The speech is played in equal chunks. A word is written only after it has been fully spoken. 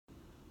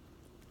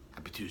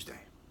Happy Tuesday.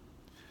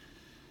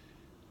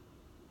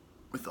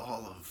 With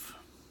all of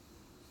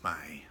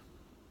my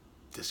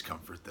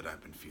discomfort that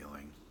I've been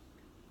feeling,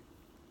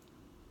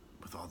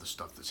 with all the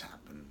stuff that's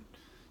happened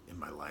in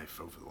my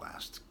life over the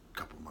last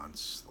couple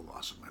months, the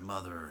loss of my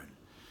mother,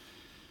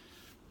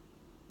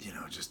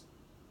 and just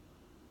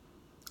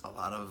a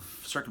lot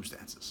of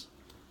circumstances.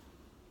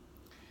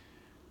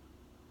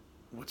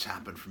 What's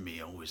happened for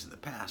me always in the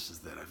past is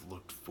that I've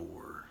looked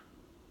for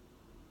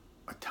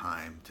a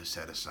time to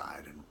set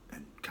aside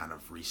and kind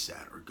of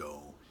reset or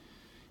go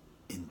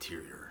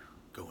interior,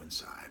 go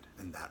inside.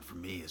 And that for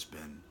me has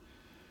been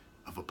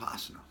a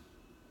Vipassana.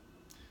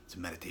 It's a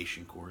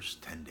meditation course,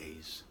 10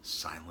 days,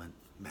 silent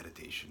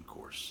meditation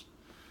course.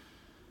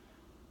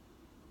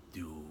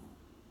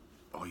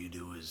 All you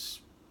do is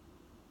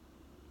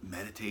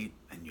meditate,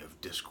 and you have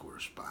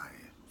discourse by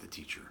the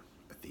teacher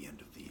at the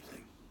end of the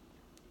evening.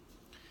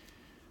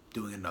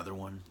 Doing another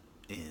one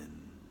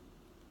in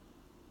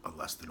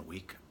less than a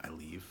week. I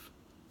leave.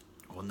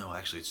 Well, no,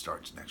 actually it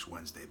starts next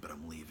Wednesday, but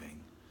I'm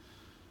leaving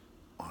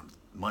on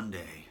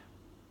Monday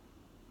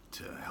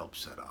to help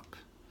set up.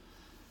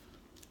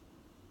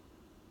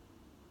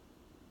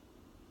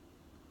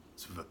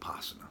 It's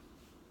Vipassana.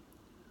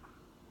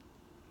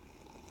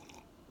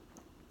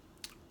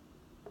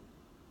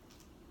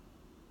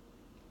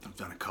 I've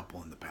done a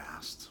couple in the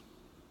past,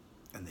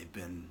 and they've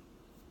been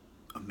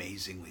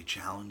amazingly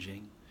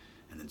challenging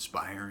and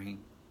inspiring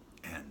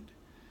and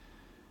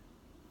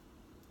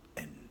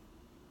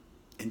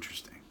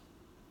interesting.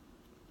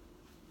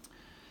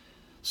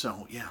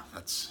 So yeah,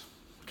 that's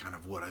kind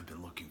of what I've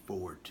been looking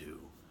forward to,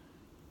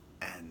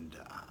 and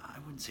I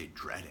wouldn't say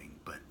dreading,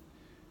 but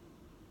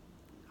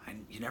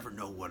you never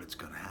know what it's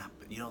going to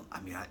happen.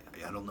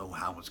 I don't know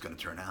how it's going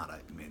to turn out.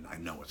 I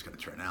know it's going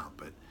to turn out,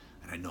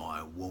 and I know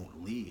I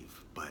won't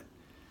leave, but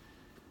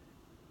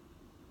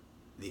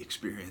the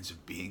experience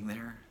of being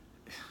there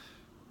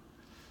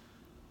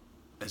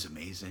is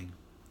amazing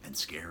and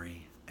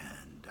scary, and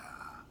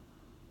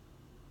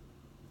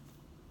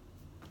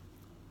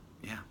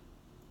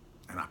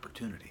an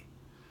opportunity.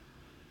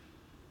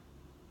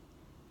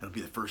 It'll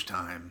be the first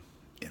time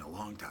in a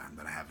long time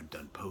that I haven't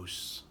done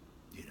posts,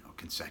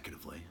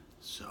 consecutively.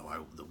 So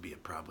there'll be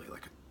probably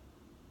like a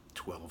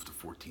 12 to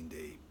 14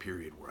 day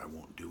period where I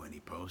won't do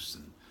any posts,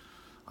 and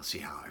I'll see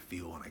how I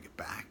feel when I get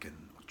back,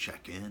 and I'll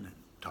check in and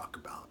talk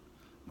about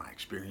my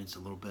experience a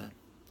little bit.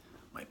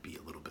 Might be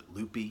a little bit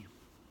loopy,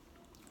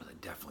 but I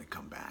definitely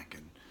come back,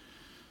 and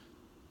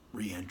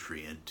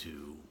re-entry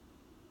into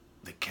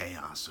the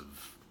chaos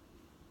of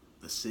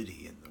the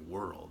city and the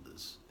world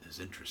is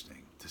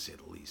interesting, to say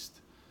the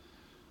least.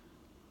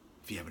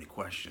 If you have any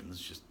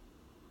questions, just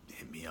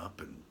hit me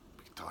up and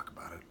we can talk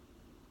about it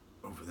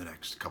over the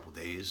next couple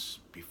days.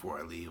 Before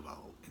I leave,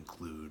 I'll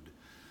include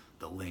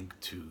the link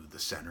to the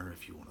center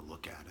if you want to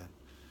look at it.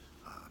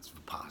 It's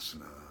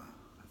Vipassana,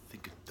 I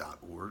think it's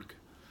 .org.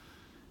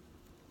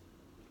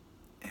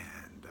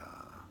 And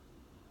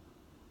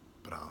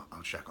but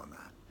I'll check on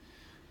that.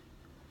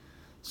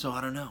 So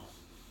I don't know.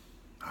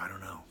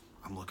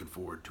 I'm looking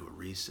forward to a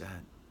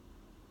reset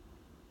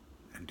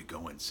and to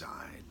go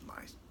inside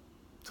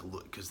to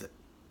look, because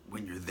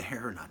when you're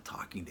there not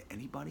talking to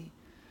anybody,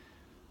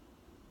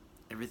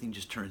 everything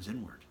just turns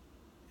inward.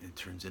 It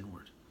turns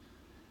inward.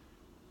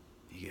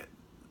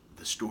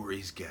 The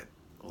stories get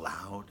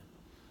loud.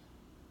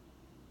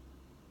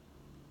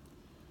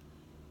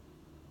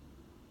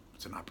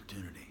 It's an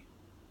opportunity.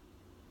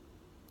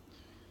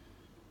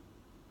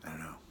 I don't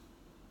know.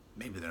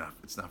 Maybe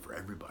it's not for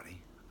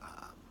everybody.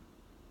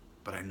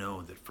 But I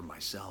know that for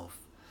myself,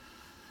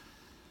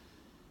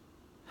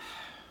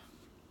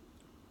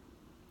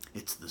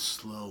 it's the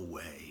slow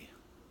way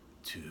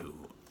to,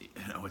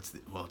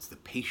 it's the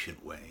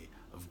patient way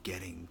of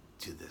getting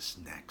to this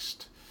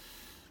next,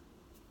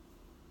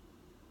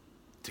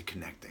 to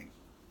connecting.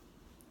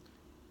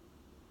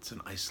 It's an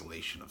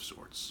isolation of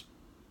sorts.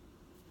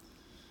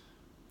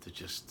 To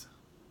just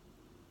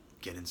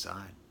get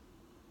inside.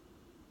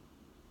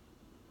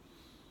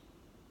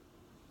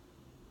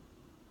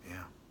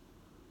 Yeah.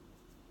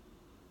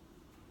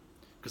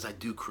 Because I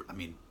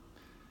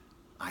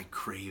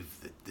crave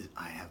that.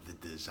 I have the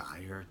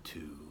desire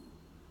to,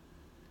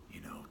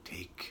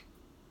 take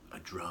a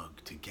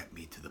drug to get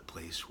me to the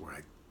place where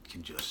I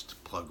can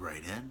just plug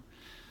right in.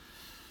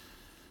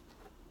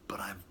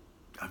 But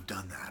I've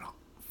done that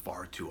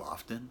far too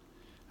often,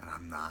 and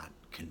I'm not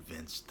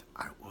convinced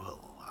I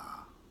will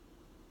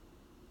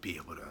be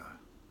able to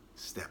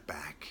step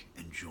back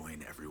and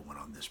join everyone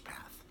on this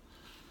path.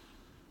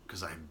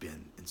 Because I've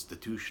been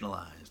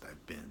institutionalized.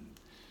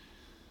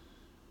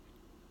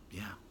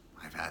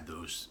 I've had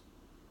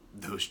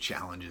those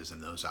challenges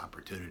and those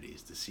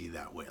opportunities to see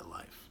that way of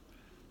life.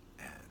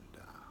 And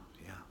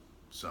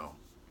so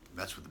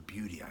that's what the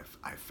beauty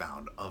I've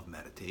found of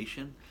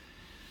meditation,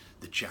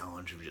 the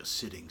challenge of just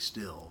sitting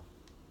still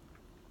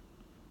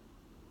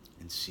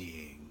and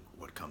seeing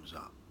what comes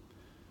up.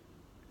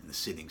 And the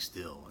sitting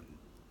still, and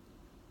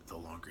the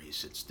longer you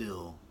sit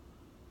still,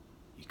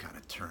 you kind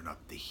of turn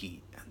up the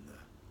heat and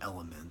the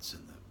elements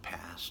and the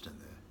past and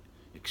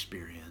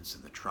experience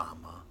and the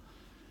trauma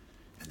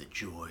and the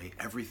joy,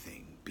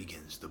 everything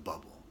begins to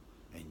bubble,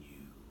 and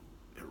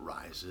it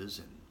rises,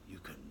 and you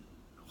can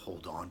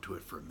hold on to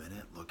it for a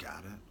minute, look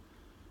at it,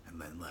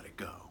 and then let it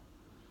go.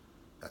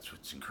 That's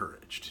what's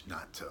encouraged,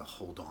 not to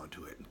hold on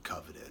to it and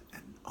covet it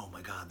and, oh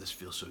my God, this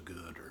feels so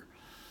good, or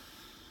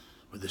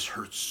this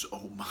hurts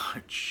so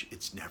much,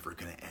 it's never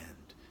going to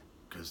end.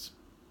 Because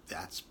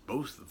that's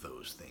both of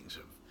those things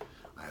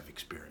I've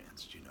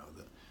experienced,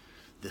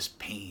 this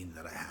pain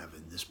that I have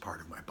in this part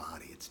of my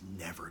body, it's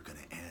never going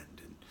to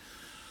end. And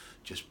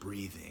just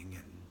breathing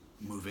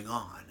and moving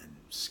on and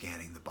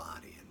scanning the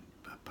body and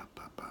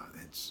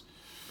it's,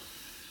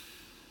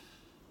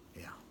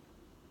 yeah.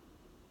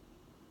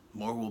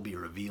 More will be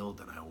revealed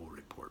and I will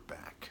report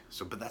back.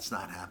 So, but that's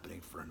not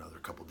happening for another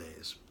couple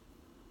days.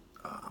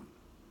 I'm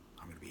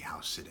going to be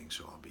house sitting,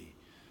 so I'll be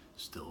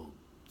still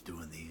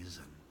doing these,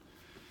 and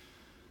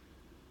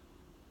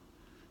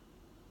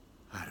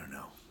I don't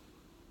know.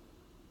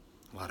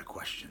 A lot of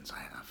questions I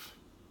have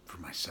for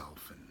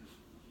myself and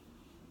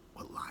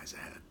what lies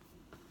ahead.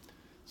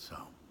 So,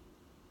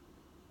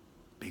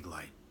 big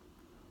light.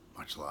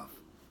 Much love.